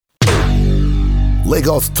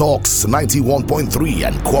Lagos Talks 91.3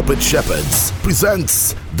 and Corporate Shepherds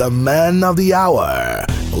presents the Man of the Hour.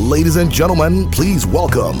 Ladies and gentlemen, please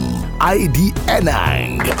welcome ID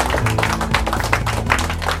Enang.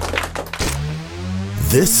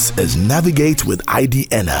 This is Navigate with ID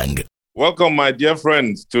Enang. Welcome, my dear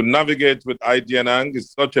friends, to Navigate with ID Enang.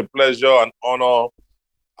 It's such a pleasure and honor,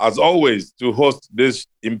 as always, to host this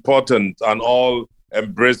important and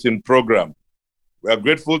all-embracing program. We are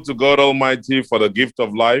grateful to God Almighty for the gift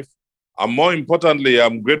of life. And more importantly,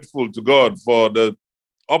 I'm grateful to God for the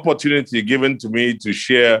opportunity given to me to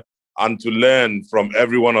share and to learn from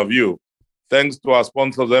every one of you. Thanks to our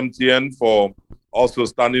sponsors, MTN, for also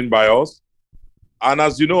standing by us. And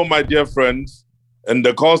as you know, my dear friends, in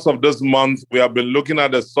the course of this month, we have been looking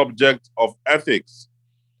at the subject of ethics.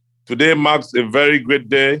 Today marks a very great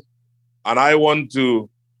day, and I want to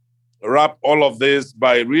wrap all of this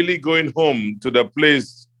by really going home to the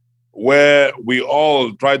place where we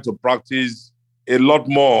all try to practice a lot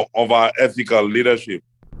more of our ethical leadership.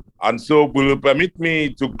 And so will you permit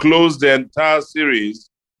me to close the entire series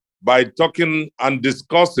by talking and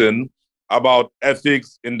discussing about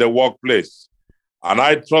ethics in the workplace. And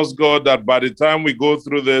I trust God that by the time we go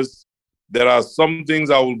through this, there are some things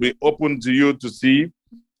that will be open to you to see,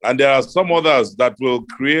 and there are some others that will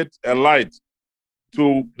create a light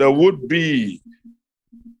to the would-be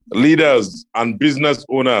leaders and business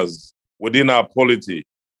owners within our polity.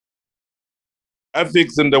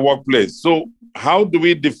 Ethics in the workplace. So how do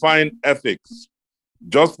we define ethics?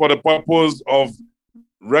 Just for the purpose of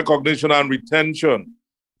recognition and retention,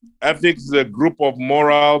 ethics is a group of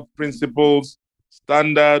moral principles,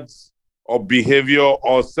 standards, or behavior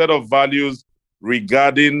or set of values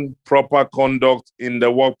regarding proper conduct in the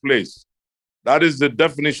workplace. That is the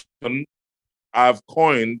definition I've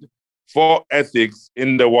coined for ethics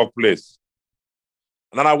in the workplace.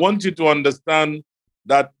 And I want you to understand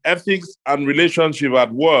that ethics and relationship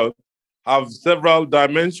at work have several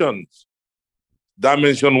dimensions.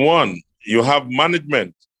 Dimension one, you have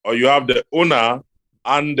management, or you have the owner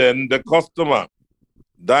and then the customer.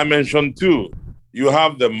 Dimension two, you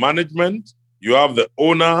have the management, you have the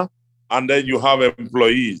owner, and then you have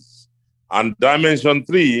employees. And dimension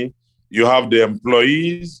three, you have the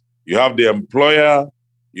employees, you have the employer,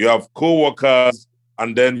 you have co-workers,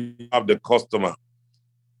 and then you have the customer.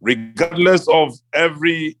 Regardless of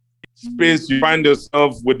every space you find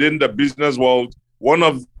yourself within the business world, one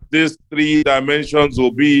of these three dimensions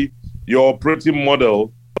will be your operating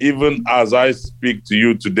model, even as I speak to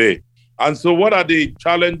you today. And so what are the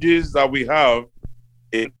challenges that we have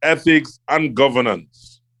in ethics and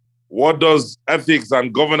governance? What does ethics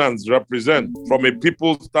and governance represent from a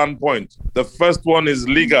people standpoint? The first one is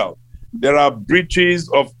legal. There are breaches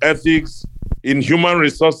of ethics in human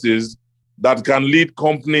resources that can lead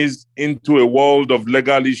companies into a world of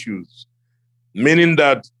legal issues. Meaning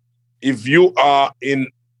that if you are in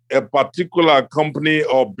a particular company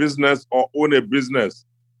or business or own a business,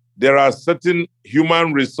 there are certain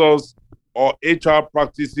human resource or HR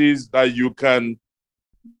practices that you can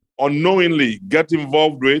unknowingly get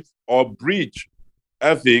involved with or breach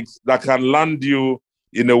ethics that can land you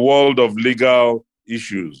in a world of legal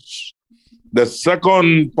issues. The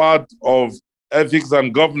second part of ethics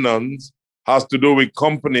and governance has to do with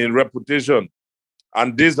company reputation.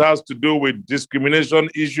 And this has to do with discrimination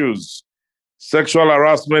issues, sexual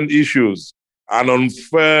harassment issues, and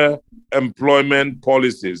unfair employment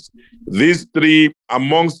policies. These three,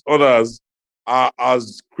 amongst others, are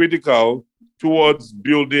as critical towards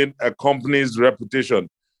building a company's reputation.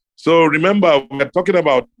 So remember, we're talking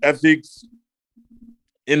about ethics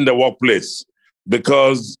in the workplace,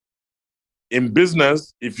 because in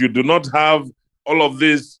business, if you do not have all of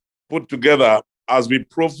this put together, as we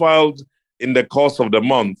profiled in the course of the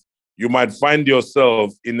month, you might find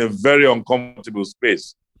yourself in a very uncomfortable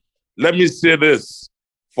space. Let me say this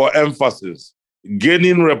for emphasis.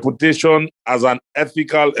 Gaining reputation as an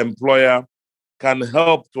ethical employer can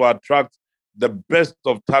help to attract the best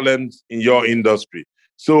of talent in your industry.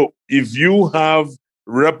 So if you have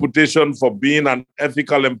reputation for being an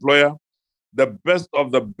ethical employer, the best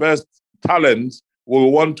of the best talents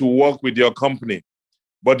will want to work with your company.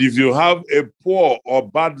 But if you have a poor or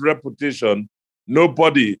bad reputation,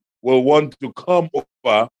 nobody will want to come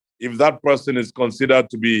over if that person is considered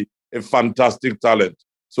to be a fantastic talent.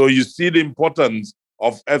 So you see the importance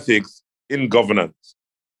of ethics in governance.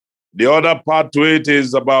 The other part to it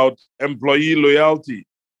is about employee loyalty.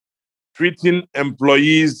 Treating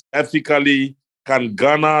employees ethically can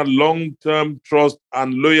garner long-term trust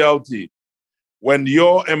and loyalty. When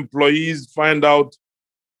your employees find out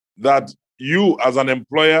that you as an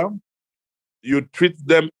employer you treat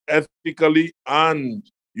them ethically, and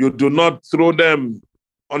you do not throw them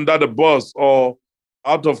under the bus or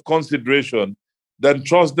out of consideration, then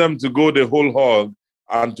trust them to go the whole hog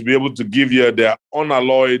and to be able to give you their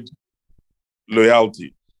unalloyed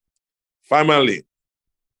loyalty. Finally,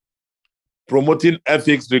 promoting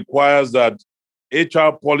ethics requires that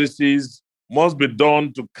HR policies must be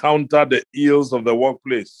done to counter the ills of the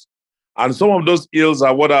workplace. And some of those ills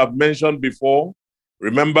are what I've mentioned before.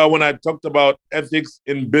 Remember when I talked about ethics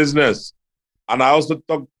in business, and I also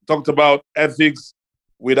talked about ethics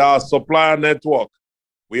with our supplier network.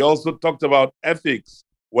 We also talked about ethics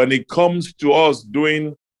when it comes to us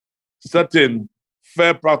doing certain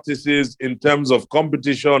fair practices in terms of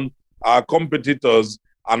competition, our competitors,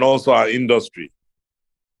 and also our industry.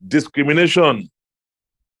 Discrimination,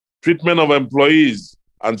 treatment of employees,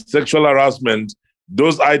 and sexual harassment,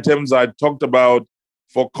 those items I talked about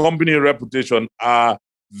for company reputation are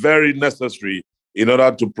very necessary in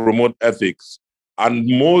order to promote ethics. And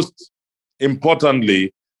most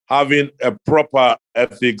importantly, having a proper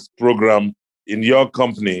ethics program in your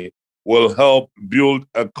company will help build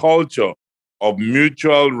a culture of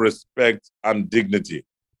mutual respect and dignity.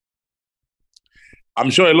 I'm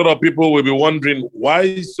sure a lot of people will be wondering,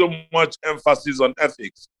 why so much emphasis on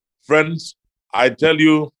ethics? Friends, I tell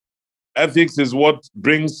you, ethics is what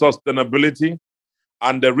brings sustainability.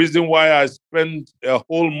 And the reason why I spent a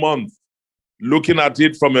whole month looking at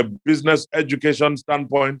it from a business education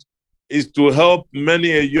standpoint is to help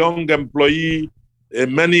many a young employee,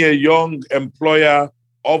 many a young employer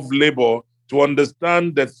of labor to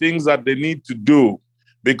understand the things that they need to do.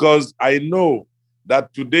 Because I know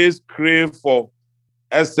that today's crave for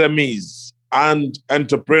SMEs and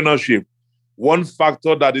entrepreneurship, one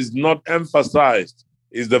factor that is not emphasized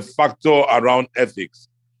is the factor around ethics.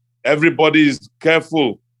 Everybody is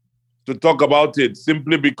careful to talk about it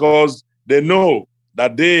simply because they know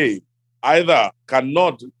that they either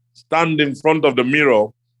cannot stand in front of the mirror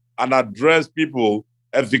and address people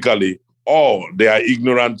ethically, or they are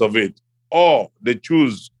ignorant of it, or they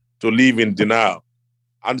choose to live in denial.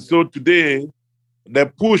 And so today, the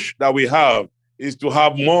push that we have is to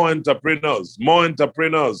have more entrepreneurs, more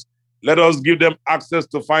entrepreneurs. Let us give them access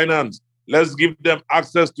to finance. Let's give them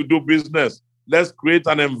access to do business. Let's create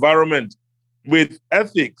an environment with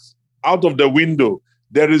ethics out of the window.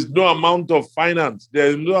 There is no amount of finance. There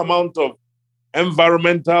is no amount of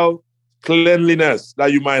environmental cleanliness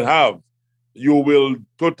that you might have. You will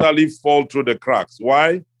totally fall through the cracks.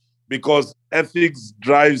 Why? Because ethics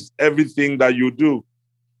drives everything that you do.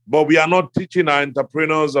 But we are not teaching our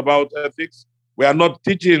entrepreneurs about ethics. We are not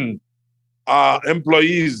teaching our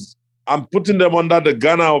employees and putting them under the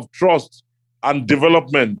banner of trust and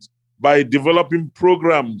development by developing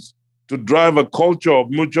programs to drive a culture of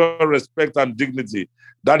mutual respect and dignity.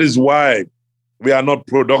 That is why we are not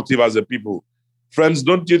productive as a people. Friends,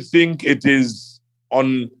 don't you think it is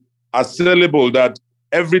unassailable that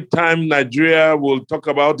every time Nigeria will talk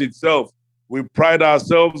about itself, we pride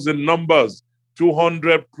ourselves in numbers,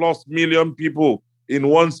 200 plus million people in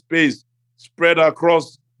one space spread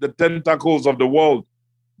across the tentacles of the world.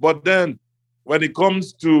 But then when it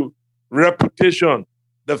comes to reputation,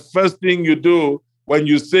 the first thing you do when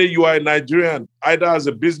you say you are a Nigerian, either as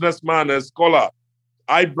a businessman, a scholar,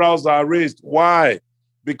 eyebrows are raised. Why?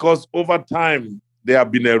 Because over time, they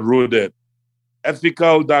have been eroded.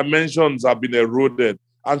 Ethical dimensions have been eroded.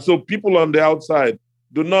 And so people on the outside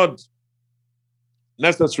do not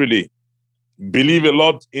necessarily believe a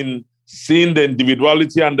lot in seeing the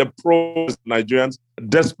individuality and the progress of Nigerians,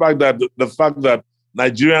 despite that the fact that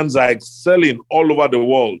Nigerians are excelling all over the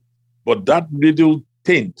world. But that little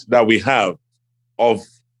taint that we have of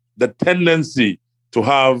the tendency to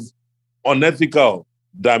have unethical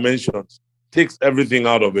dimensions takes everything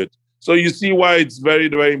out of it. So you see why it's very,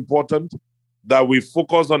 very important that we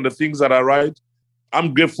focus on the things that are right.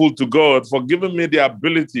 I'm grateful to God for giving me the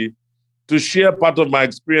ability to share part of my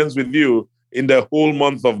experience with you in the whole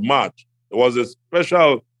month of March. It was a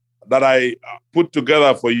special that I put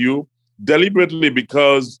together for you deliberately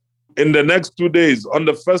because in the next 2 days, on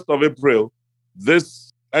the 1st of April,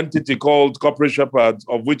 this entity called Corporate Shepherds,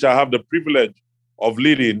 of which I have the privilege of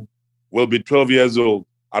leading, will be 12 years old.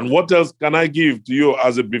 And what else can I give to you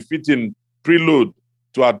as a befitting prelude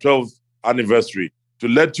to our 12th anniversary? To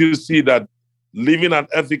let you see that living an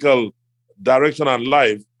ethical direction and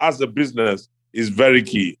life as a business is very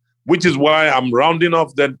key, which is why I'm rounding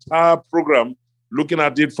off the entire program, looking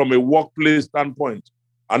at it from a workplace standpoint.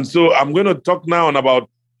 And so I'm going to talk now about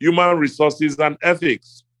human resources and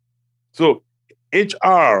ethics. So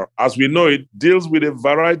HR, as we know it, deals with a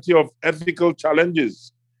variety of ethical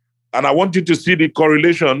challenges. And I want you to see the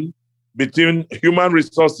correlation between human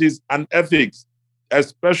resources and ethics,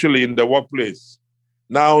 especially in the workplace.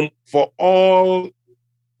 Now, for all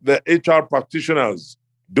the HR practitioners,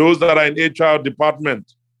 those that are in HR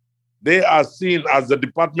department, they are seen as the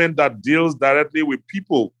department that deals directly with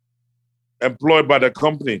people employed by the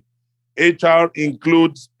company. HR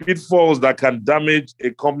includes pitfalls that can damage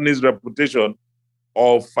a company's reputation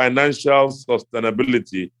or financial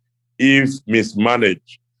sustainability if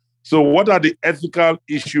mismanaged. So what are the ethical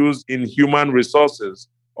issues in human resources,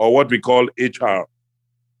 or what we call HR?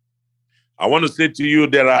 I want to say to you,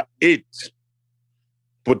 there are 8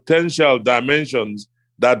 potential dimensions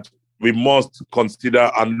that we must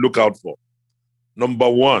consider and look out for. Number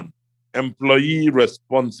 1, employee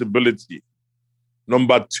responsibility.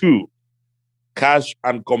 Number 2, cash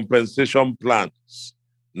and compensation plans.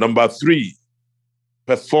 Number 3,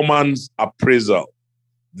 performance appraisal.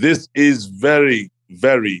 This is very,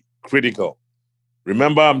 very critical.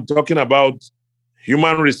 Remember, I'm talking about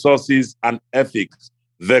human resources and ethics,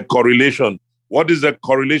 the correlation. What is the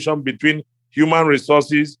correlation between human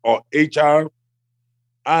resources or HR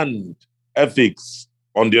and ethics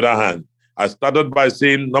on the other hand? I started by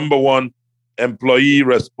saying, number 1, employee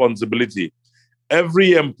responsibility.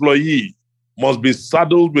 Every employee must be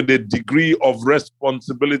saddled with a degree of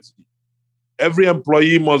responsibility. Every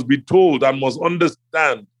employee must be told and must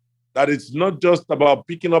understand that it's not just about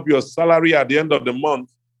picking up your salary at the end of the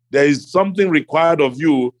month. There is something required of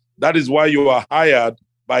you. That is why you are hired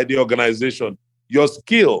by the organization. Your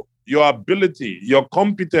skill, your ability, your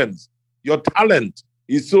competence, your talent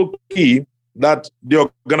is so key that the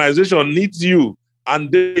organization needs you,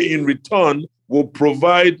 and they in return will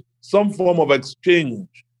provide some form of exchange.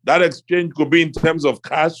 That exchange could be in terms of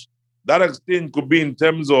cash. That exchange could be in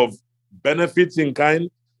terms of benefits in kind.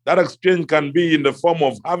 That exchange can be in the form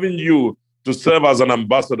of having you to serve as an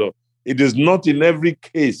ambassador. It is not in every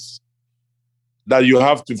case that you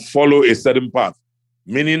have to follow a certain path,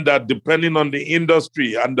 meaning that depending on the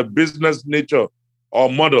industry and the business nature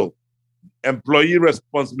or model, employee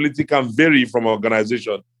responsibility can vary from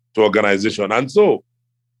organization to organization. And so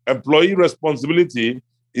employee responsibility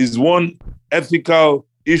is one ethical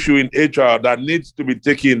issue in HR that needs to be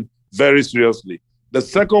taken very seriously. The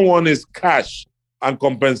second one is cash and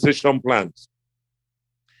compensation plans.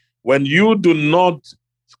 When you do not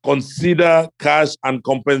consider cash and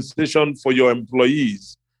compensation for your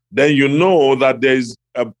employees, then you know that there is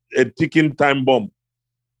a ticking time bomb.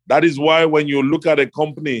 That is why when you look at a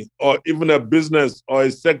company or even a business or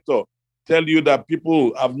a sector tell you that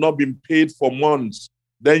people have not been paid for months,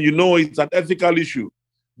 then you know it's an ethical issue.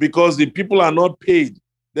 Because if people are not paid,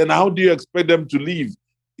 then how do you expect them to leave?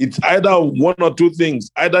 It's either one or two things.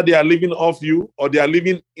 Either they are living off you or they are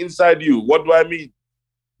living inside you. What do I mean?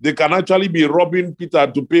 They can actually be robbing Peter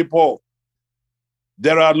to pay Paul.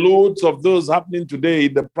 There are loads of those happening today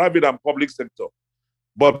in the private and public sector.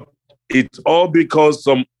 But it's all because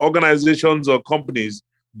some organizations or companies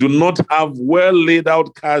do not have well laid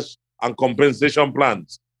out cash and compensation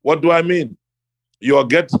plans. What do I mean? You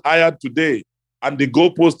get hired today and the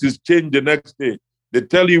goalpost is changed the next day. They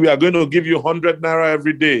tell you, we are going to give you 100 naira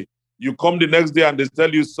every day. You come the next day and they tell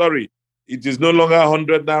you, sorry, it is no longer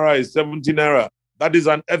 100 naira, it's 70 naira. That is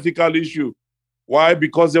an ethical issue. Why?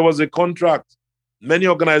 Because there was a contract. Many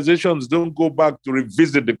organizations don't go back to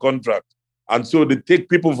revisit the contract. And so they take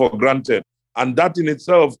people for granted. And that in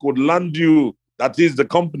itself could land you, that is the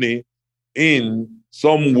company, in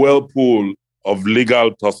some whirlpool of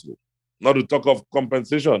legal tussle. Not to talk of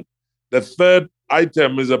compensation. The third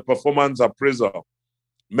item is a performance appraisal.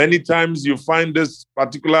 Many times you find this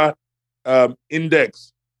particular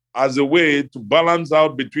index as a way to balance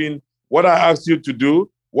out between what I asked you to do,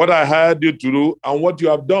 what I hired you to do, and what you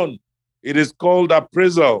have done. It is called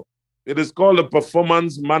appraisal. It is called a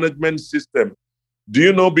performance management system. Do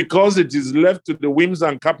you know, because it is left to the whims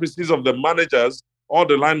and caprices of the managers or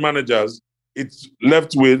the line managers, it's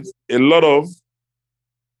left with a lot of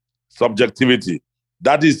subjectivity.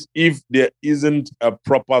 That is if there isn't a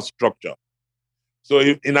proper structure. So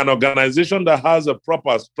if in an organization that has a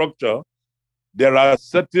proper structure, there are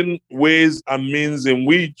certain ways and means in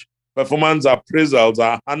which performance appraisals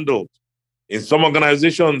are handled. In some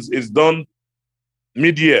organizations, it's done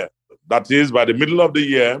mid-year. That is by the middle of the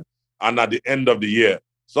year and at the end of the year.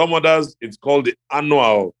 Some others, it's called the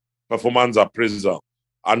annual performance appraisal.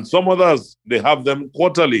 And some others, they have them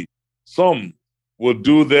quarterly. Some will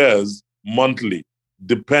do theirs monthly,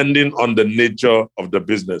 depending on the nature of the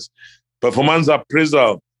business. Performance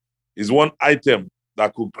appraisal is one item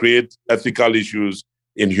that could create ethical issues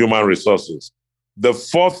in human resources. The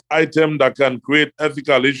fourth item that can create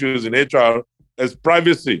ethical issues in HR is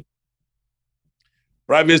privacy.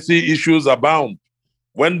 Privacy issues abound.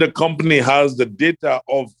 When the company has the data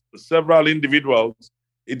of several individuals,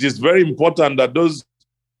 it is very important that those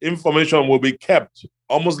information will be kept,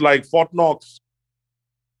 almost like Fort Knox,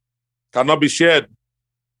 cannot be shared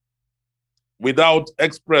without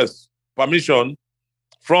express permission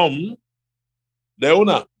from the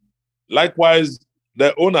owner. Likewise,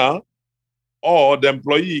 the owner or the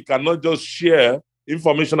employee cannot just share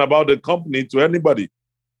information about the company to anybody.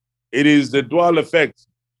 It is the dual effect.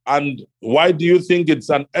 And why do you think it's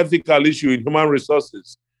an ethical issue in human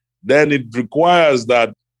resources? Then it requires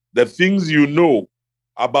that the things you know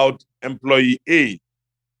about employee A,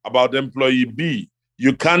 about employee B,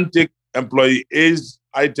 you can't take employee A's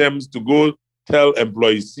items to go tell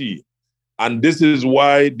employee C. And this is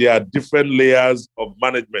why there are different layers of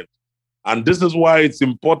management. And this is why it's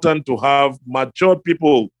important to have mature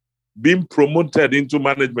people being promoted into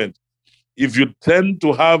management. If you tend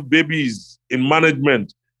to have babies in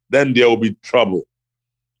management, then there will be trouble.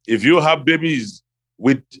 If you have babies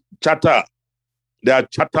with chatter, they are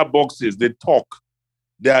chatter boxes, they talk,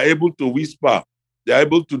 they are able to whisper, they are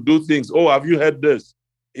able to do things. Oh, have you heard this?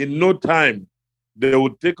 In no time, they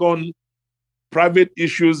will take on private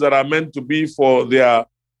issues that are meant to be for their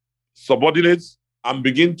subordinates and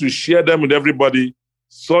begin to share them with everybody.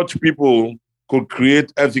 Such people could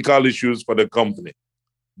create ethical issues for the company.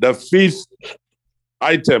 The fifth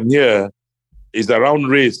item here is around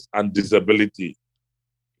race and disability.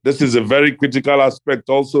 This is a very critical aspect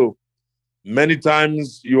also. Many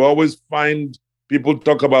times you always find people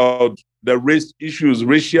talk about the race issues,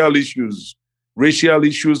 racial issues. Racial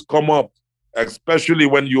issues come up, especially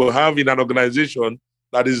when you have in an organization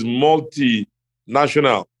that is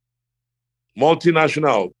multinational.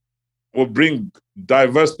 Multinational will bring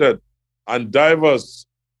diverse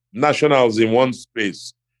nationals in one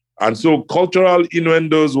space. And so cultural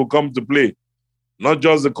innuendos will come to play. Not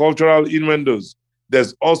just the cultural innuendos.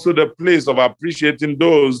 There's also the place of appreciating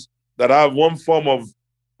those that have one form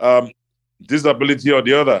of disability or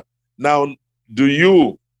the other. Now, do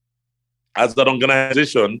you, as an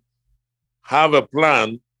organization, have a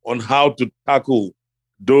plan on how to tackle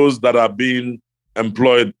those that are being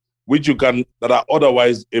employed, that are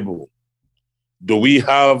otherwise able? Do we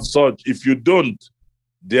have such? If you don't,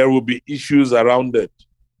 there will be issues around it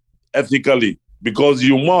ethically, because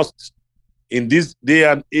you must, in this day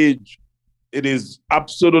and age, it is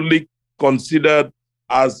absolutely considered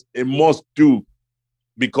as a must-do,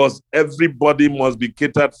 because everybody must be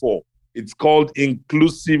catered for. It's called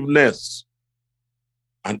inclusiveness,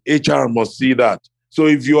 and HR must see that. So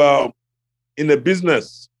if you are in a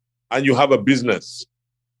business and you have a business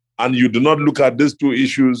and you do not look at these two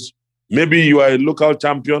issues, maybe you are a local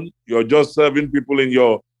champion, you're just serving people in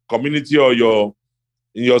your community or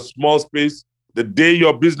in your small space. The day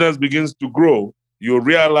your business begins to grow, you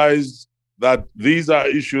realize that these are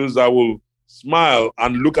issues that will smile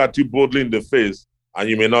and look at you boldly in the face, and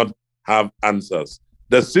you may not have answers.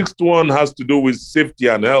 The sixth one has to do with safety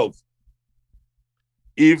and health.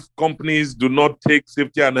 If companies do not take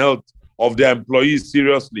safety and health of their employees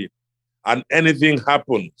seriously, and anything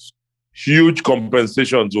happens, huge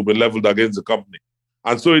compensations will be leveled against the company.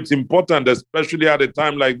 And so it's important, especially at a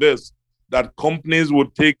time like this, that companies will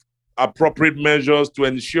take appropriate measures to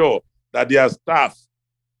ensure that their staff,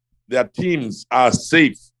 their teams are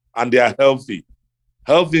safe and they are healthy.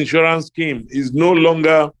 Health insurance scheme is no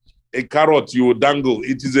longer a carrot you dangle.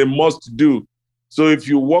 It is a must do. So if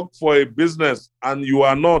you work for a business and you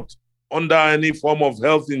are not under any form of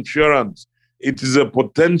health insurance, it is a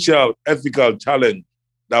potential ethical challenge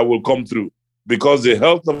that will come through, because the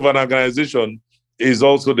health of an organization is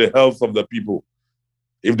also the health of the people.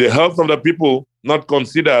 If the health of the people not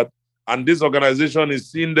considered, and this organization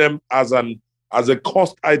is seeing them as a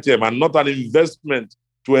cost item and not an investment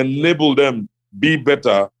to enable them be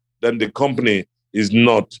better, then the company is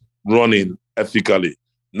not running ethically.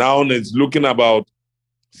 Now it's looking about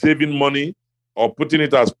saving money or putting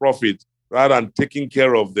it as profit rather than taking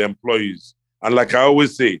care of the employees. And like I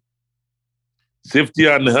always say, safety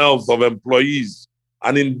and health of employees,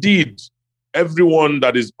 and indeed everyone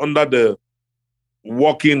that is under the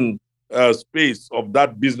working space of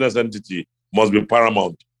that business entity must be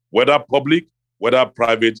paramount, whether public, whether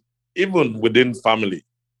private, even within family.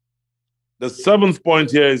 The seventh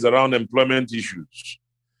point here is around employment issues.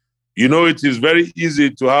 You know, it is very easy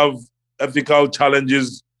to have ethical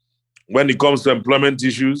challenges when it comes to employment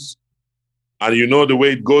issues. And you know the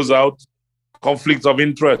way it goes out, conflicts of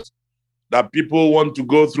interest, that people want to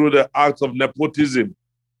go through the acts of nepotism.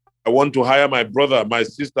 I want to hire my brother, my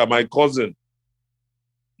sister, my cousin.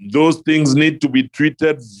 Those things need to be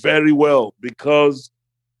treated very well, because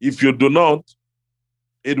if you do not,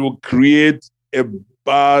 it will create a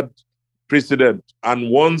bad precedent. And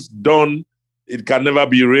once done, it can never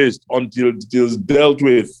be erased until it is dealt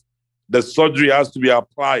with. The surgery has to be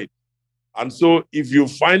applied. And so if you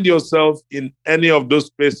find yourself in any of those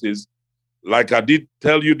spaces, like I did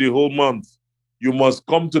tell you the whole month, you must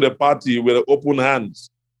come to the party with open hands.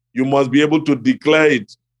 You must be able to declare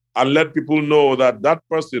it and let people know that that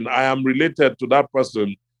person, I am related to that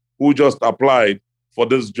person who just applied for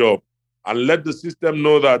this job. And let the system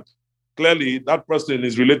know that clearly that person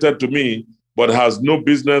is related to me, but has no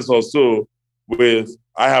business or so with,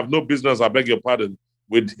 I have no business, I beg your pardon,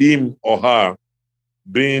 with him or her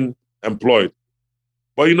being employed.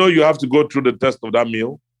 But you have to go through the test of that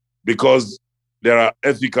meal because there are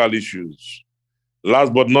ethical issues.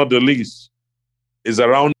 Last but not the least is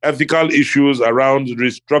around ethical issues around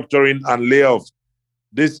restructuring and layoffs.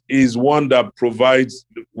 This is one that provides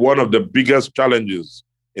one of the biggest challenges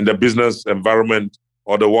in the business environment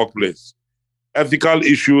or the workplace. Ethical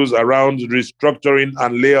issues around restructuring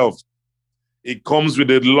and layoffs. It comes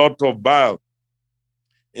with a lot of bile.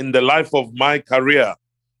 In the life of my career,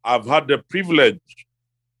 I've had the privilege,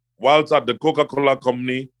 whilst at the Coca-Cola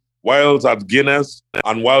company, whilst at Guinness,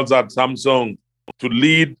 and whilst at Samsung, to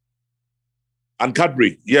lead, and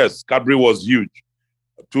Cadbury, yes, Cadbury was huge,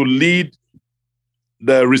 to lead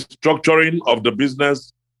the restructuring of the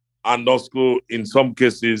business, and also in some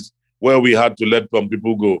cases where we had to let some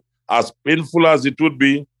people go. As painful as it would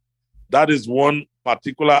be, that is one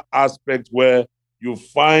particular aspect where you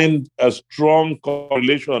find a strong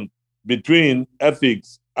correlation between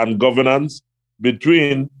ethics and governance,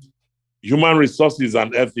 between human resources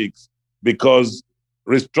and ethics, because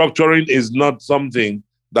restructuring is not something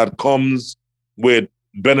that comes with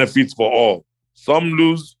benefits for all. Some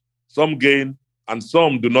lose, some gain, and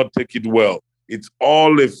some do not take it well. It's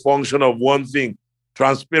all a function of one thing: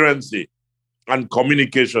 transparency and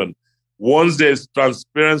communication. Once there's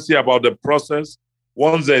transparency about the process,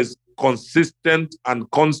 once there's consistent and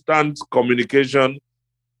constant communication,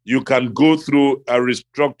 you can go through a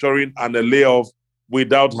restructuring and a layoff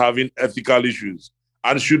without having ethical issues.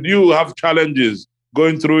 And should you have challenges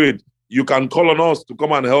going through it, you can call on us to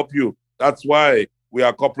come and help you. That's why we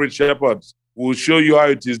are corporate shepherds. We'll show you how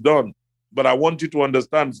it is done. But I want you to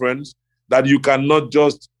understand, friends, that you cannot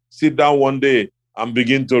just sit down one day and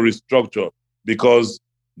begin to restructure because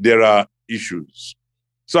there are issues.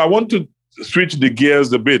 So I want to switch the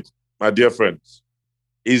gears a bit, my dear friends.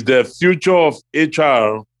 Is the future of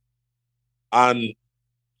HR and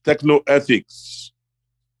techno-ethics.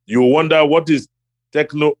 You wonder, what is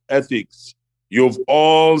techno-ethics? You've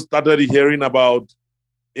all started hearing about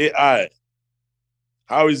AI.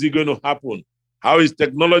 How is it going to happen? How is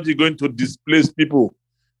technology going to displace people?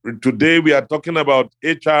 Today we are talking about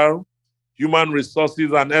HR, human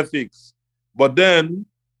resources, and ethics. But then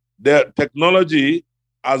the technology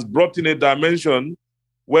has brought in a dimension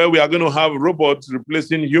where we are going to have robots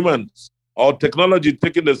replacing humans, or technology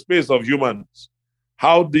taking the space of humans.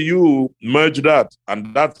 How do you merge that?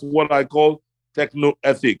 And that's what I call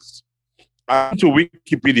techno-ethics. I'm to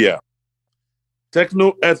Wikipedia.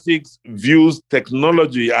 Techno-ethics views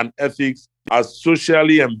technology and ethics as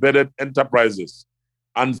socially embedded enterprises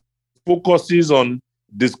and focuses on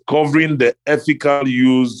discovering the ethical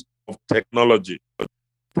use of technology,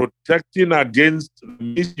 protecting against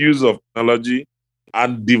misuse of technology,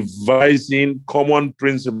 and devising common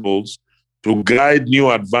principles to guide new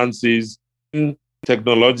advances in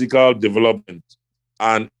technological development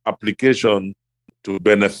and application to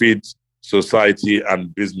benefit society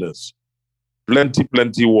and business.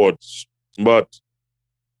 Plenty words. But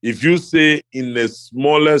if you say in the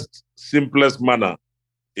smallest, simplest manner,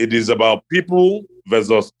 it is about people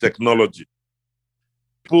versus technology.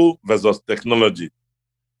 People versus technology.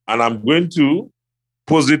 And I'm going to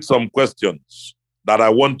posit some questions that I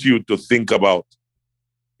want you to think about.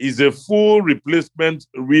 Is a full replacement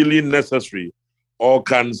really necessary, or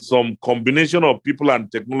can some combination of people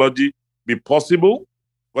and technology be possible?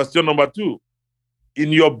 Question number 2,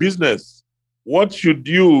 in your business, what should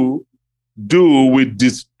you do with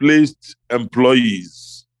displaced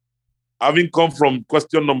employees? Having come from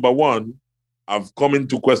question number 1, I've come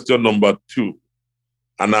into question number 2,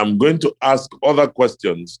 and I'm going to ask other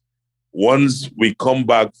questions once we come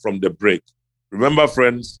back from the break. Remember,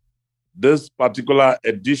 friends, this particular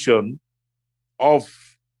edition of,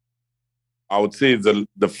 I would say,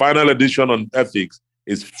 the final edition on ethics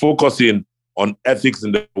is focusing on ethics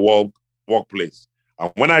in the workplace.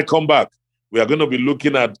 And when I come back, we are going to be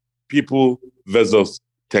looking at people versus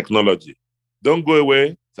technology. Don't go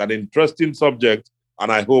away. It's an interesting subject,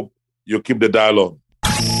 and I hope you keep the dialogue.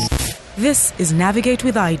 This is Navigate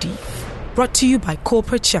with ID, Brought to you by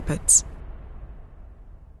Corporate Shepherds.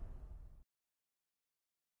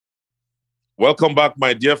 Welcome back,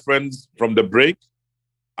 my dear friends, from the break.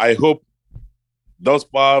 I hope thus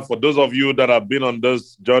far, for those of you that have been on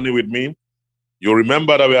this journey with me, you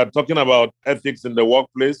remember that we are talking about ethics in the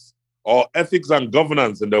workplace, or ethics and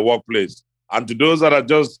governance in the workplace. And to those that are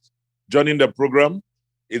just joining the program,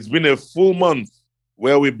 it's been a full month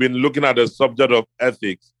where we've been looking at the subject of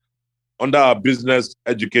ethics under our business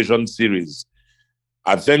education series.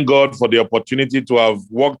 I thank God for the opportunity to have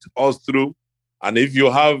walked us through. And if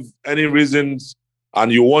you have any reasons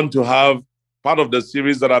and you want to have part of the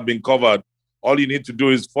series that have been covered, all you need to do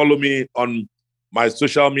is follow me on my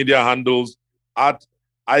social media handles at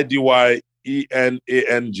IDYENANG,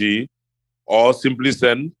 or simply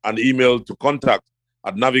send an email to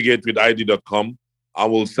contact@navigatewithid.com. I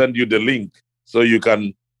will send you the link so you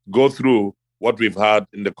can go through what we've had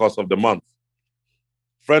in the course of the month.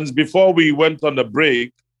 Friends, before we went on the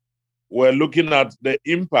break, we're looking at the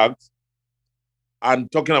impact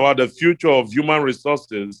and talking about the future of human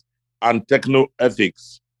resources and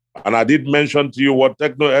techno-ethics. And I did mention to you what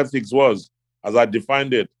techno-ethics was as I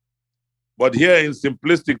defined it. But here in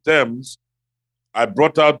simplistic terms, I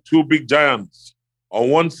brought out two big giants.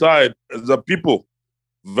 On one side is the people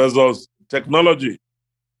versus technology.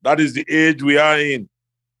 That is the age we are in,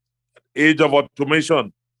 age of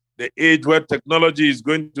automation, the age where technology is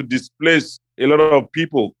going to displace a lot of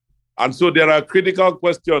people. And so there are critical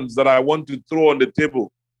questions that I want to throw on the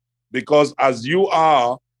table, because as you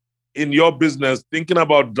are in your business thinking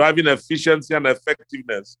about driving efficiency and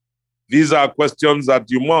effectiveness, these are questions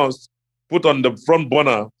that you must put on the front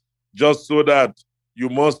burner, just so that you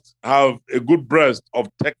must have a good breast of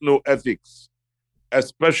techno-ethics,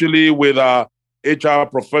 especially with our HR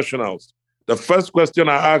professionals. The first question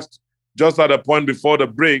I asked just at the point before the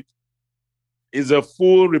break, is a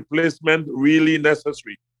full replacement really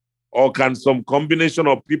necessary? Or can some combination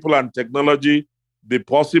of people and technology be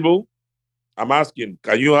possible? I'm asking,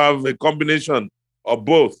 can you have a combination of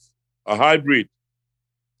both, a hybrid?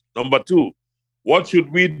 Number two, what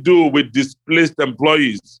should we do with displaced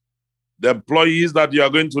employees? The employees that you are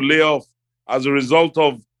going to lay off as a result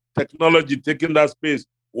of technology taking that space,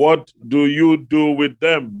 what do you do with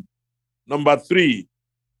them? Number three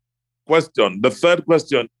question, the third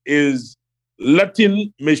question is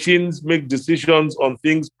letting machines make decisions on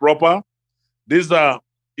things proper. These are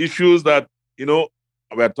issues that,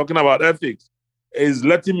 we're talking about ethics. Is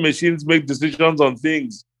letting machines make decisions on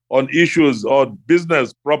things, on issues, or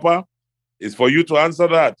business proper? Is for you to answer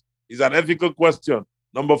that. It's an ethical question.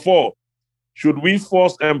 Number four, should we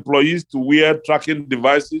force employees to wear tracking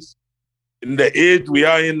devices? In the age we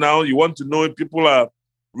are in now, you want to know if people are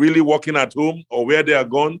really working at home or where they are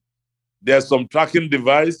gone. There's some tracking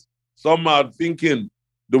device. Some are thinking,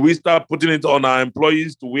 do we start putting it on our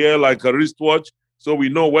employees to wear like a wristwatch so we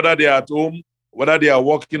know whether they are at home, whether they are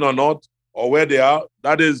working or not, or where they are?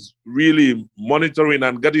 That is really monitoring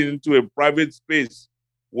and getting into a private space.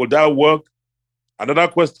 Will that work? Another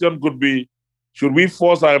question could be, should we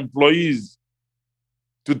force our employees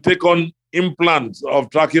to take on implants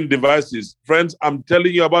of tracking devices? Friends, I'm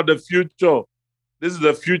telling you about the future. This is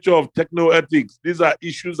the future of techno-ethics. These are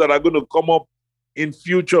issues that are going to come up in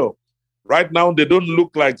future. Right now, they don't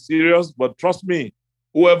look like serious, but trust me,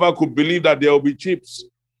 whoever could believe that there will be chips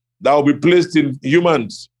that will be placed in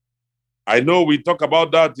humans. I know we talk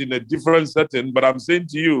about that in a different setting, but I'm saying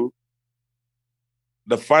to you,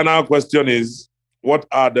 the final question is, what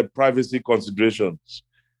are the privacy considerations?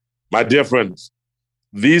 My dear friends,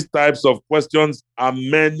 these types of questions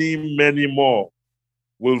and many, many more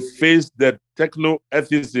will face the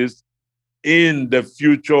techno-ethicists in the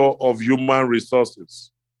future of human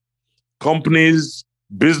resources. Companies,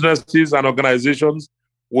 businesses, and organizations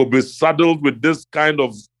will be saddled with this kind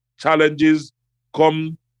of challenges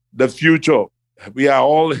come the future. We are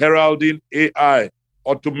all heralding AI,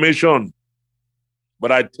 automation.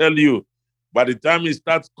 But I tell you, by the time it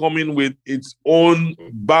starts coming with its own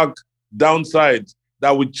back downsides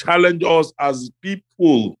that will challenge us as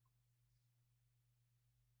people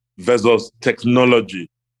versus technology,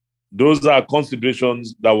 those are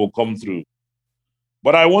considerations that will come through.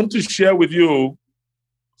 But I want to share with you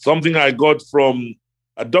something I got from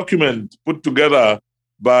a document put together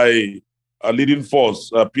by a leading force,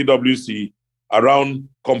 PwC, around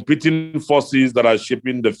competing forces that are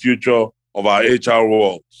shaping the future of our HR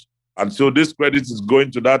world. And so this credit is going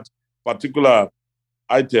to that particular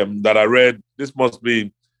item that I read. This must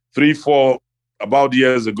be 3-4 about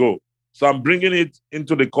years ago. So I'm bringing it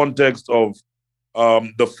into the context of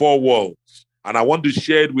the four worlds. And I want to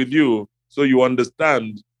share it with you so you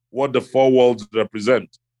understand what the four worlds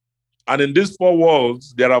represent. And in these four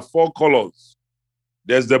worlds, there are four colors.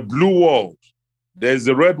 There's the blue world, there's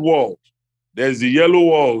the red world, there's the yellow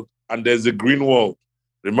world, and there's the green world.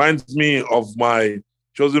 Reminds me of my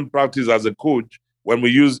chosen practice as a coach when we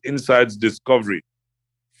use Insights Discovery.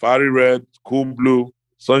 Fiery red, cool blue,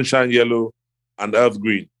 sunshine yellow, and earth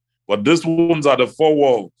green. But these ones are the four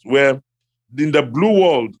worlds where in the blue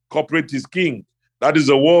world, corporate is king. That is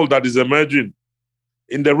a world that is emerging.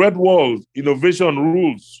 In the red world, innovation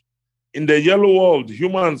rules. In the yellow world,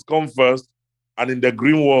 humans come first. And in the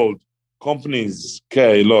green world, companies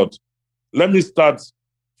care a lot. Let me start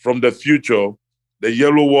from the future, the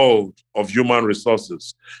yellow world of human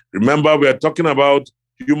resources. Remember, we are talking about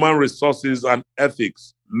human resources and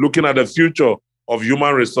ethics, looking at the future of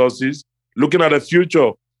human resources, looking at the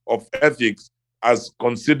future of ethics as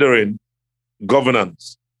considering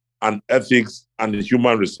governance and ethics and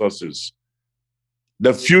human resources.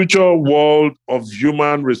 The future world of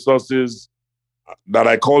human resources that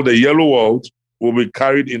I call the yellow world will be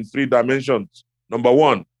carried in three dimensions. Number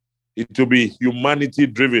one, it will be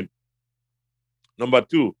humanity-driven. Number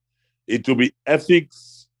two, it will be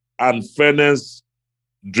ethics and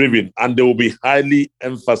fairness-driven, and they will be highly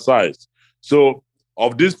emphasized. So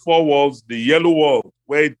of these four worlds, the yellow world,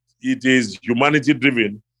 where it is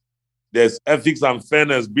humanity-driven, there's ethics and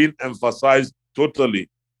fairness being emphasized totally.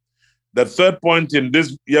 The third point in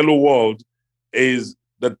this yellow world is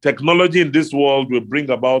the technology in this world will bring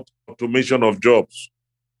about automation of jobs.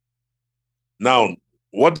 Now,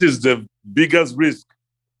 what is the biggest risk?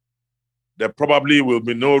 There probably will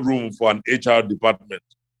be no room for an HR department.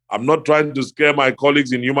 I'm not trying to scare my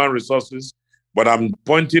colleagues in human resources, but I'm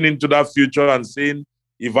pointing into that future and saying,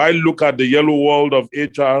 if I look at the yellow world of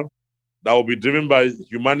HR, that will be driven by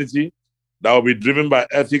humanity, that will be driven by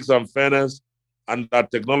ethics and fairness, and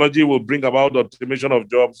that technology will bring about automation of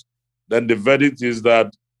jobs, then the verdict is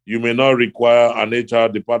that you may not require an HR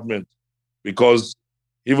department because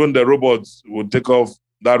even the robots will take off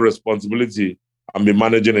that responsibility and be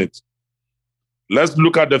managing it. Let's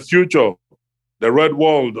look at the future, the red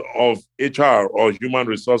world of HR or human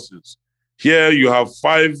resources. Here you have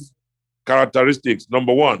 5 characteristics.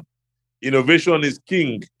 Number one, innovation is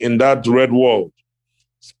king in that red world.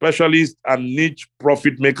 Specialists and niche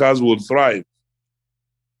profit makers will thrive.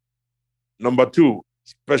 Number two,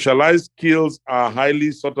 specialized skills are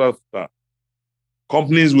highly sought after.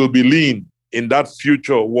 Companies will be lean in that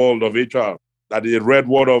future world of HR, that is the red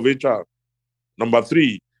world of HR. Number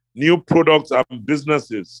three, new products and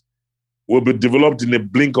businesses will be developed in a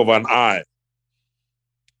blink of an eye.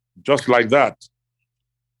 Just like that.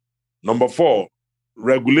 Number four,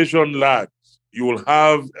 regulation lags. You will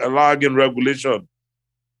have a lag in regulation.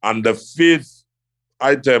 And the fifth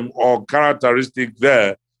item or characteristic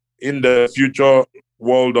there in the future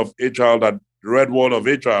world of HR, that red world of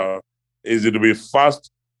HR, is it will be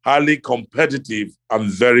fast, highly competitive,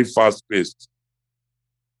 and very fast-paced.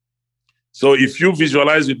 So if you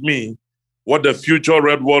visualize with me what the future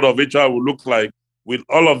red world of HR will look like with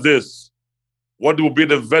all of this, what will be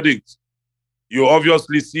the verdict? You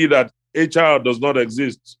obviously see that HR does not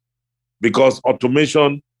exist because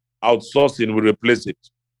automation, outsourcing will replace it.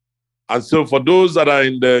 And so for those that are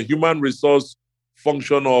in the human resource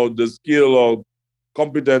function or the skill or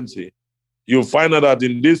competency, you'll find out that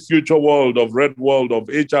in this future world of red world of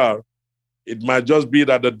HR, it might just be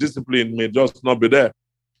that the discipline may just not be there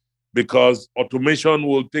because automation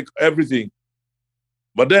will take everything.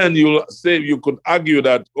 But then you'll say, you could argue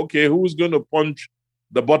that, okay, who's going to punch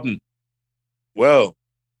the button? Well,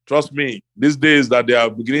 trust me, these days that they are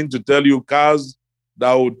beginning to tell you cars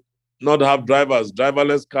that would not have drivers,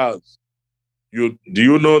 driverless cars. Do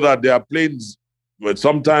you know that there are planes but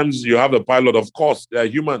sometimes you have a pilot? Of course, they are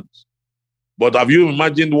humans. But have you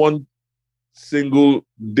imagined one single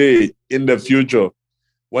day in the future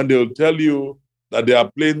when they will tell you that there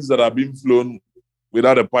are planes that are being flown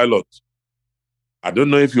without a pilot? I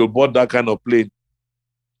don't know if you'll board that kind of plane.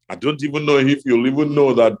 I don't even know if you'll even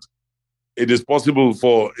know that it is possible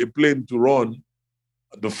for a plane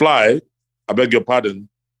to fly, I beg your pardon,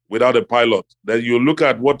 without a pilot. Then you look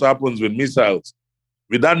at what happens with missiles.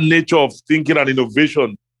 With that nature of thinking and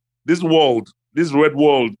innovation, this red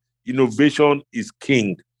world, innovation is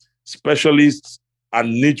king. Specialists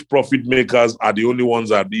and niche profit makers are the only ones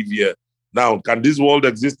that live here. Now, can this world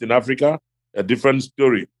exist in Africa? A different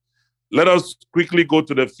story. Let us quickly go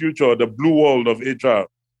to the future, the blue world of HR.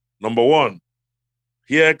 Number one,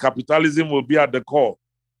 here capitalism will be at the core.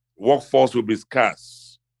 Workforce will be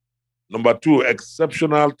scarce. Number two,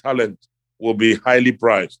 exceptional talent will be highly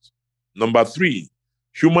prized. Number three,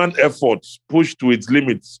 human efforts pushed to its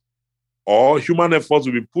limits, or human efforts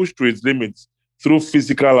will be pushed to its limits through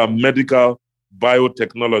physical and medical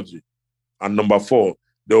biotechnology. And number 4,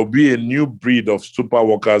 there will be a new breed of super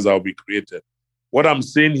workers that will be created. What I'm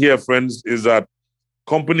saying here, friends, is that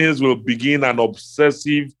companies will begin an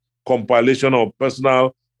obsessive compilation of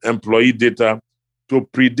personal employee data to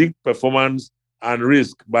predict performance and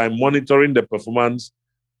risk by monitoring the performance,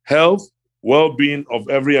 health, well-being of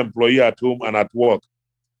every employee at home and at work.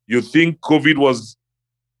 You think COVID was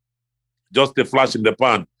just a flash in the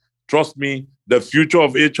pan? Trust me, the future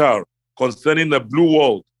of HR concerning the blue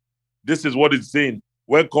world, this is what it's saying,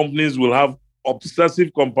 where companies will have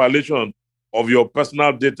obsessive compilation of your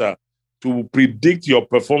personal data to predict your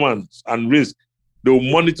performance and risk. They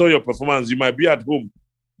will monitor your performance. You might be at home,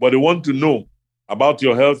 but they want to know about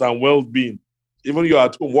your health and well-being. Even you're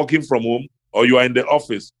at home working from home, or you are in the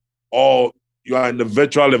office, or you are in the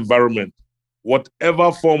virtual environment,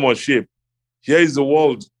 whatever form or shape, here is the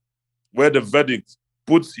world where the verdict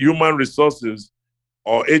puts human resources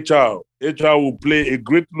or HR. HR will play a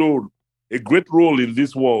great role in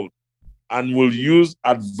this world and will use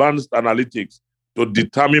advanced analytics to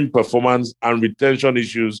determine performance and retention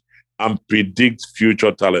issues and predict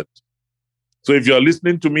future talent. So if you're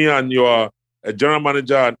listening to me and you're a general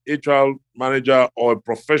manager, an HR manager, or a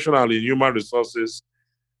professional in human resources,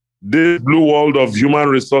 this blue world of human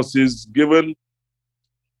resources, given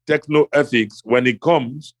techno-ethics, when it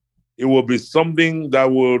comes, it will be something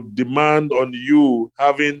that will demand on you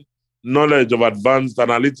having knowledge of advanced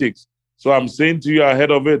analytics. So I'm saying to you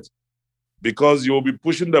ahead of it, because you will be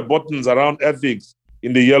pushing the buttons around ethics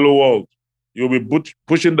in the yellow world. You'll be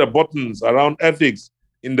pushing the buttons around ethics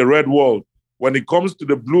in the red world. When it comes to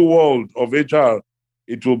the blue world of HR,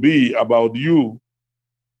 it will be about you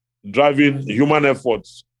driving human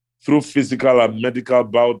efforts through physical and medical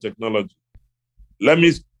biotechnology. Let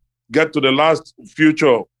me get to the last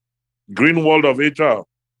future, green world of HR.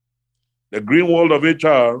 The green world of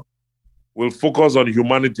HR will focus on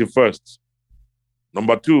humanity first.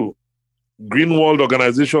 Number 2, green world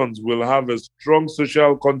organizations will have a strong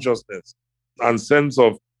social consciousness and sense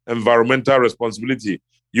of environmental responsibility.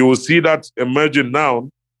 You will see that emerging now,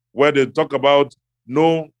 where they talk about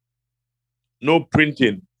no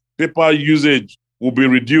printing, paper usage will be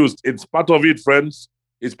reduced. It's part of it, friends.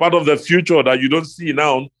 It's part of the future that you don't see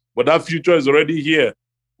now, but that future is already here,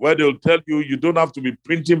 where they'll tell you you don't have to be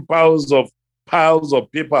printing piles of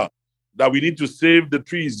paper, that we need to save the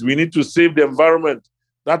trees, we need to save the environment.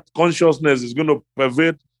 That consciousness is going to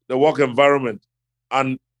pervade the work environment.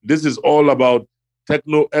 And this is all about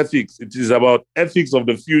techno-ethics. It is about ethics of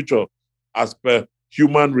the future as per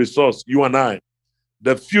human resource, you and I.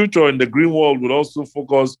 The future in the green world will also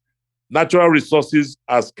focus natural resources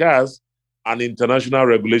are scarce and international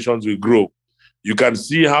regulations will grow. You can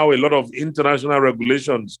see how a lot of international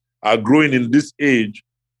regulations are growing in this age,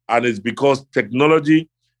 and it's because technology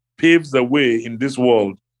paves the way in this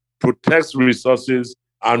world, protects resources,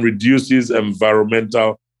 and reduces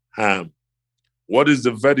environmental harm. What is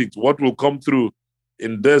the verdict? What will come through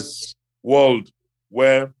in this world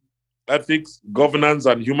where ethics, governance,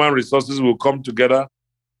 and human resources will come together?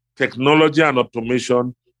 Technology and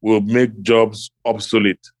automation will make jobs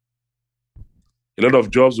obsolete. A lot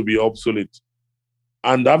of jobs will be obsolete.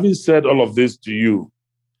 And having said all of this to you,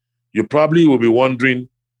 you probably will be wondering,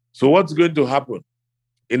 so what's going to happen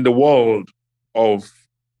in the world of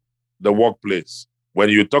the workplace when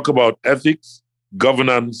you talk about ethics,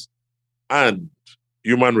 governance, and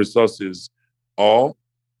human resources, or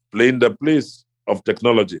playing the place of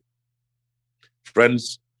technology?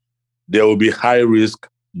 Friends, there will be high-risk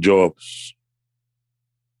jobs.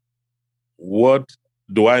 What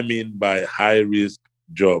do I mean by high-risk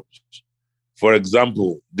jobs? For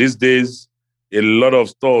example, these days, a lot of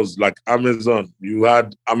stores like Amazon, you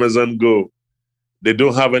had Amazon Go, they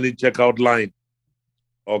don't have any checkout line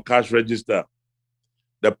or cash register.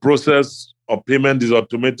 The process of payment is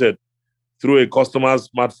automated through a customer's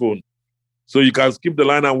smartphone. So you can skip the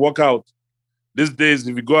line and walk out. These days,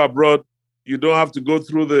 if you go abroad, you don't have to go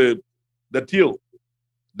through the till.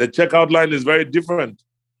 The checkout line is very different.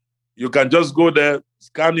 You can just go there,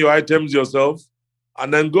 scan your items yourself,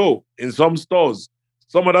 and then go. In some stores,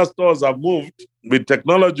 some other stores have moved with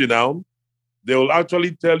technology now. They will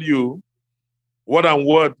actually tell you what and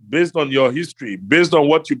what, based on your history, based on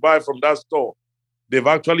what you buy from that store. They've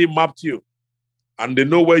actually mapped you, and they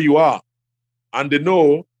know where you are. And they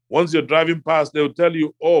know once you're driving past, they'll tell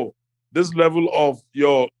you, oh, this level of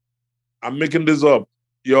your, I'm making this up,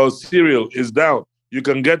 your cereal is down. You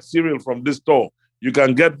can get cereal from this store. You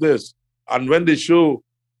can get this. And when they show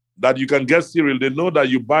that you can get cereal, they know that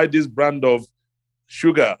you buy this brand of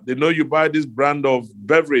sugar. They know you buy this brand of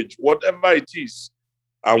beverage, whatever it is.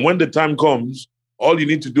 And when the time comes, All you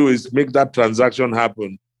need to do is make that transaction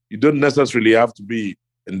happen. You don't necessarily have to be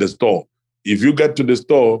in the store. If you get to the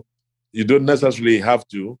store, you don't necessarily have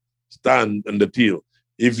to stand in the till.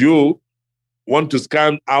 If you want to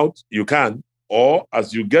scan out, you can. Or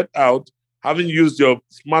as you get out, having used your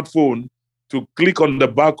smartphone to click on the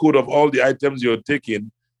barcode of all the items you're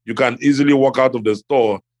taking, you can easily walk out of the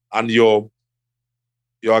store and your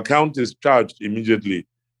account is charged immediately.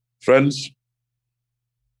 Friends,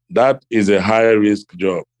 that is a high-risk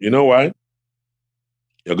job. You know why?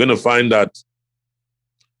 You're going to find that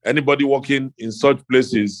anybody working in such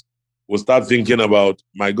places will start thinking about,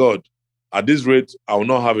 my God, at this rate, I will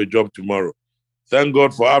not have a job tomorrow. Thank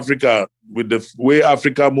God for Africa, with the way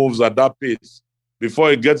Africa moves at that pace.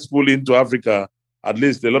 Before it gets fully into Africa, at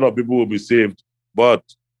least a lot of people will be saved. But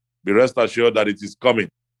be rest assured that it is coming.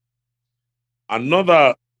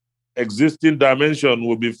 Another existing dimension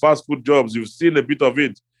will be fast food jobs. You've seen a bit of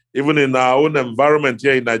it, even in our own environment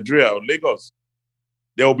here in Nigeria or Lagos.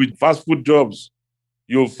 There will be fast food jobs.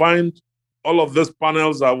 You'll find all of these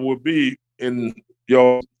panels that will be in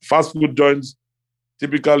your fast food joints.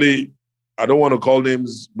 Typically, I don't want to call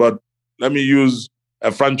names, but let me use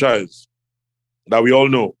a franchise that we all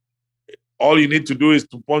know. All you need to do is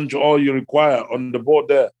to punch all you require on the board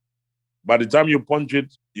there. By the time you punch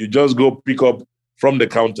it, you just go pick up from the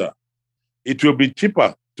counter. It will be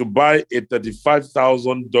cheaper to buy a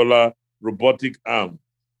 $35,000 robotic arm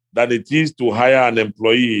than it is to hire an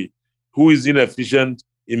employee who is inefficient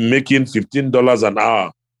in making $15 an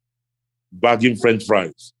hour bagging French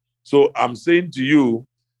fries. So I'm saying to you,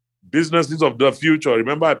 businesses of the future,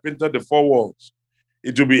 remember I painted the 4 walls.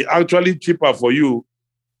 It will be actually cheaper for you,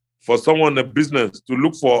 for someone in a business, to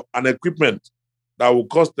look for an equipment that will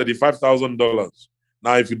cost $35,000.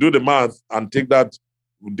 Now, if you do the math and take that,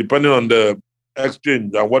 depending on the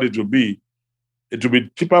exchange and what it will be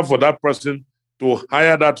cheaper for that person to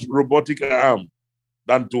hire that robotic arm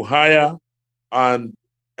than to hire an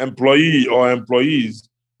employee or employees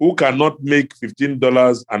who cannot make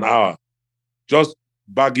 $15 an hour just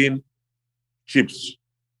bagging chips.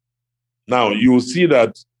 Now, you will see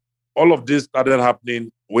that all of this started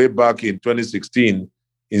happening way back in 2016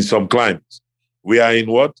 in some clients. We are in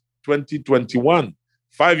what? 2021.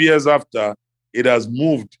 5 years after, it has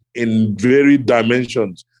moved in varied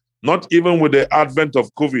dimensions. Not even with the advent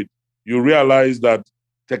of COVID, you realize that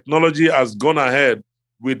technology has gone ahead.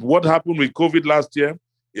 With what happened with COVID last year,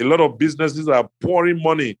 a lot of businesses are pouring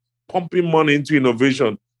money, pumping money into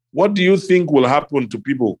innovation. What do you think will happen to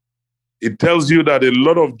people? It tells you that a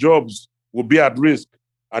lot of jobs will be at risk.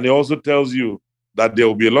 And it also tells you that there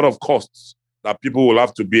will be a lot of costs that people will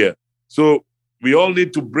have to bear. So we all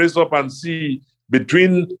need to brace up and see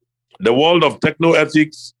between the world of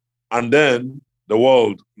techno-ethics and then the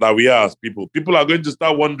world that we are as people. People are going to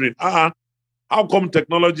start wondering, how come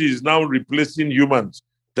technology is now replacing humans?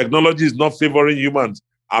 Technology is not favoring humans.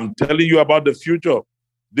 I'm telling you about the future.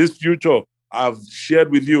 This future, I've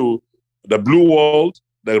shared with you the blue world,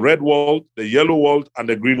 the red world, the yellow world, and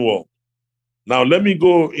the green world. Now, let me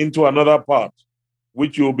go into another part,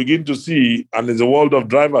 which you'll begin to see, and is the world of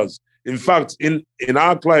drivers. In fact, in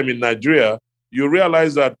our climate in Nigeria, you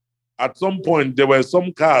realize that at some point, there were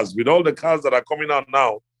some cars, with all the cars that are coming out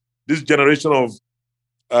now, this generation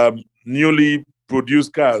of newly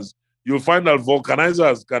produced cars, you'll find that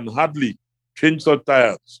vulcanizers can hardly change such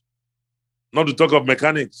tires. Not to talk of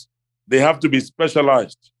mechanics. They have to be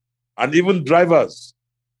specialized. And even drivers,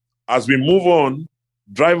 as we move on,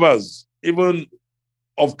 drivers, even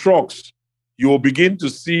of trucks, you will begin to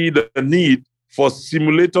see the need for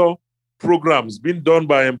simulator programs being done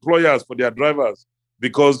by employers for their drivers,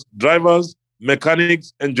 because drivers,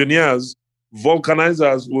 mechanics, engineers,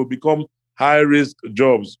 vulcanizers will become high-risk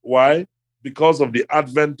jobs. Why? Because of the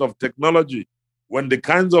advent of technology. When the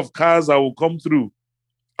kinds of cars that will come through,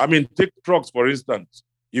 I mean, take trucks, for instance.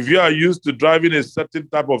 If you are used to driving a certain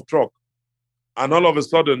type of truck, and all of a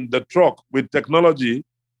sudden the truck with technology,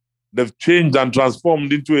 they've changed and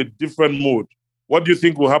transformed into a different mode, what do you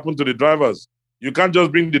think will happen to the drivers? You can't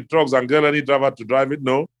just bring the trucks and get any driver to drive it.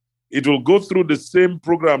 No, it will go through the same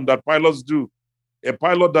program that pilots do. A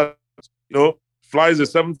pilot that flies a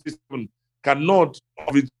 737 cannot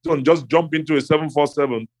of its own just jump into a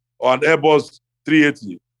 747 or an Airbus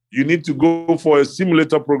 380. You need to go for a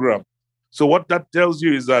simulator program. So what that tells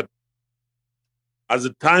you is that as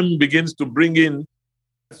the time begins to bring in,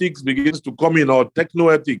 ethics begins to come in, or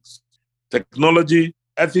techno-ethics, technology,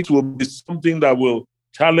 ethics will be something that will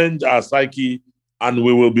challenge our psyche, and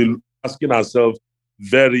we will be asking ourselves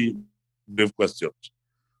very grave questions.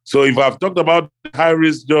 So if I've talked about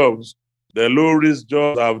high-risk jobs, the low-risk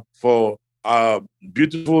jobs are for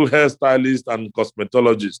beautiful hairstylists and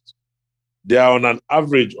cosmetologists. They are on an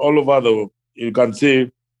average all over you can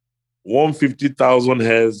say 150,000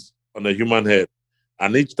 hairs on a human head.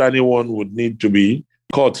 And each tiny one would need to be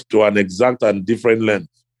cut to an exact and different length.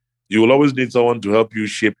 You will always need someone to help you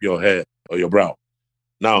shape your hair or your brow.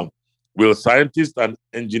 Now, will scientists and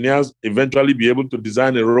engineers eventually be able to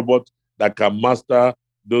design a robot that can master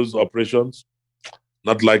those operations?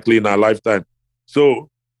 Not likely in our lifetime. So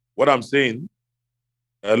what I'm saying,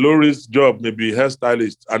 a low-risk job may be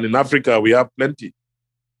hairstylist. And in Africa, we have plenty.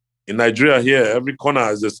 In Nigeria here, every corner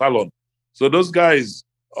is a salon. So those guys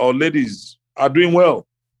or ladies are doing well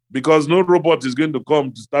because no robot is going to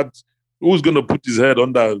come to start. Who's going to put his head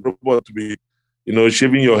on that robot to be,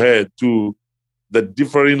 shaving your hair to the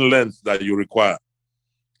differing length that you require?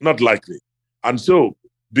 Not likely. And so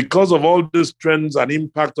because of all these trends and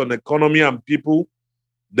impact on economy and people,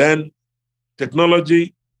 then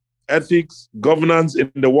technology, ethics, governance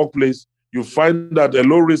in the workplace, you find that a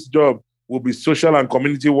low-risk job will be social and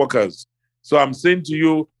community workers. So I'm saying to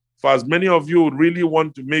you, for as many of you who really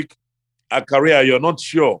want to make a career, you're not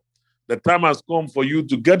sure, the time has come for you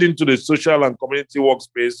to get into the social and community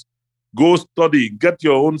workspace, go study, get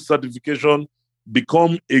your own certification,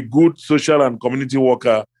 become a good social and community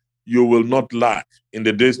worker. You will not lack in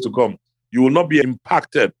the days to come. You will not be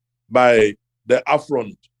impacted by the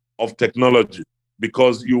affront of technology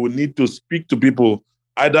because you will need to speak to people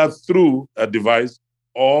either through a device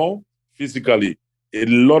or physically. A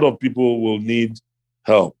lot of people will need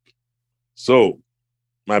help. So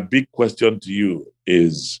my big question to you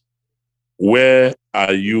is, where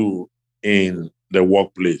are you in the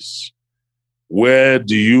workplace? Where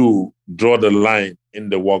do you draw the line in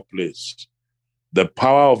the workplace? The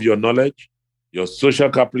power of your knowledge, your social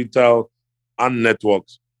capital, and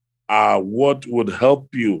networks are what would help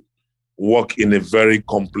you work in a very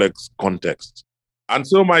complex context. And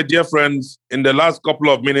so, my dear friends, in the last couple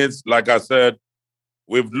of minutes, like I said,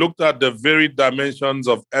 we've looked at the varied dimensions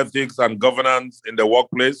of ethics and governance in the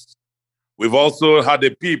workplace. We've also had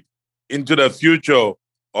a peep into the future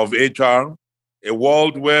of HR, a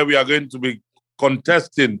world where we are going to be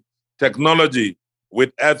contesting technology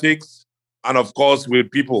with ethics and, of course,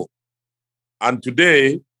 with people. And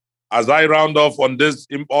today, as I round off on this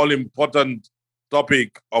all-important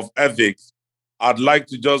topic of ethics, I'd like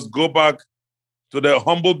to just go back to the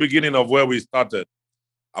humble beginning of where we started,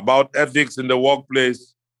 about ethics in the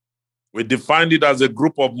workplace. We defined it as a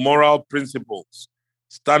group of moral principles,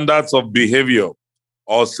 standards of behavior,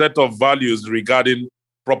 or set of values regarding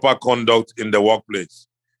proper conduct in the workplace.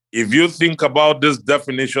 If you think about this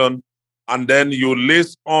definition and then you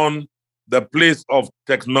list on the place of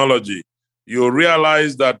technology, you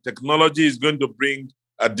realize that technology is going to bring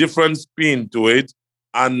a different spin to it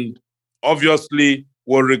and obviously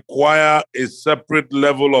will require a separate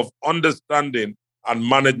level of understanding and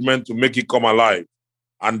management to make it come alive.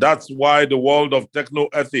 And that's why the world of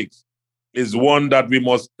techno-ethics is one that we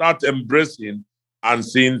must start embracing and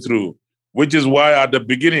seeing through, which is why at the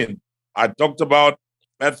beginning, I talked about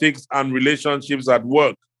ethics and relationships at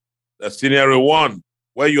work. The scenario one,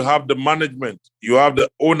 where you have the management, you have the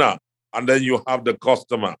owner, and then you have the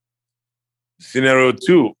customer. Scenario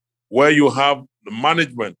two, where you have the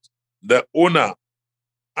management, the owner,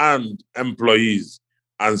 and employees.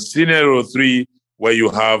 And scenario three, where you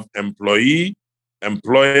have employee,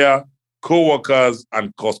 employer, co-workers,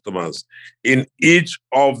 and customers. In each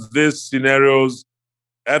of these scenarios,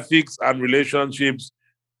 ethics and relationships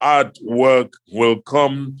at work will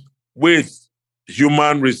come with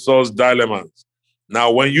human resource dilemmas.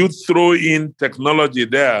 Now, when you throw in technology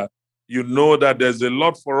there, you know that there's a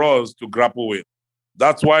lot for us to grapple with.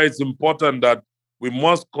 That's why it's important that we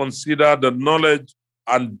must consider the knowledge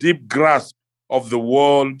and deep grasp of the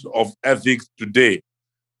world of ethics today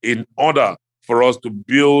in order for us to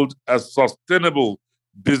build a sustainable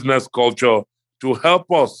business culture to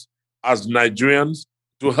help us as Nigerians,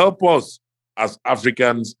 to help us as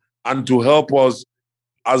Africans, and to help us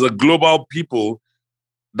as a global people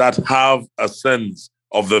that have a sense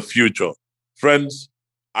of the future. Friends,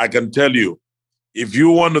 I can tell you, if you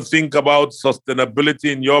want to think about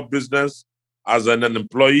sustainability in your business as an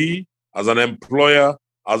employee, as an employer,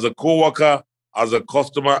 as a co-worker, as a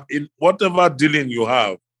customer, in whatever dealing you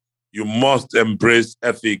have, you must embrace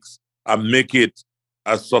ethics and make it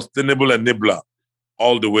a sustainable enabler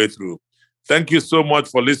all the way through. Thank you so much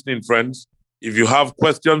for listening, friends. If you have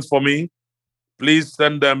questions for me, please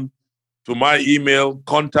send them to my email,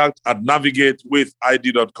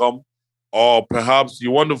 contact@navigatewithid.com, or perhaps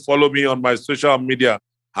you want to follow me on my social media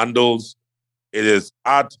handles. It is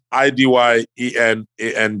 @IDYENANG.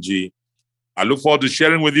 I look forward to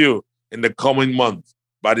sharing with you in the coming month.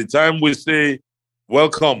 By the time we say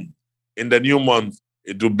welcome in the new month,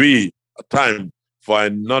 it will be a time for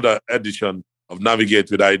another edition of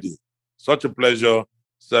Navigate with ID. Such a pleasure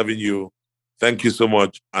serving you. Thank you so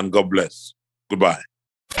much, and God bless. Goodbye.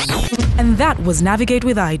 And that was Navigate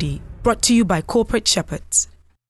with ID, brought to you by Corporate Shepherds.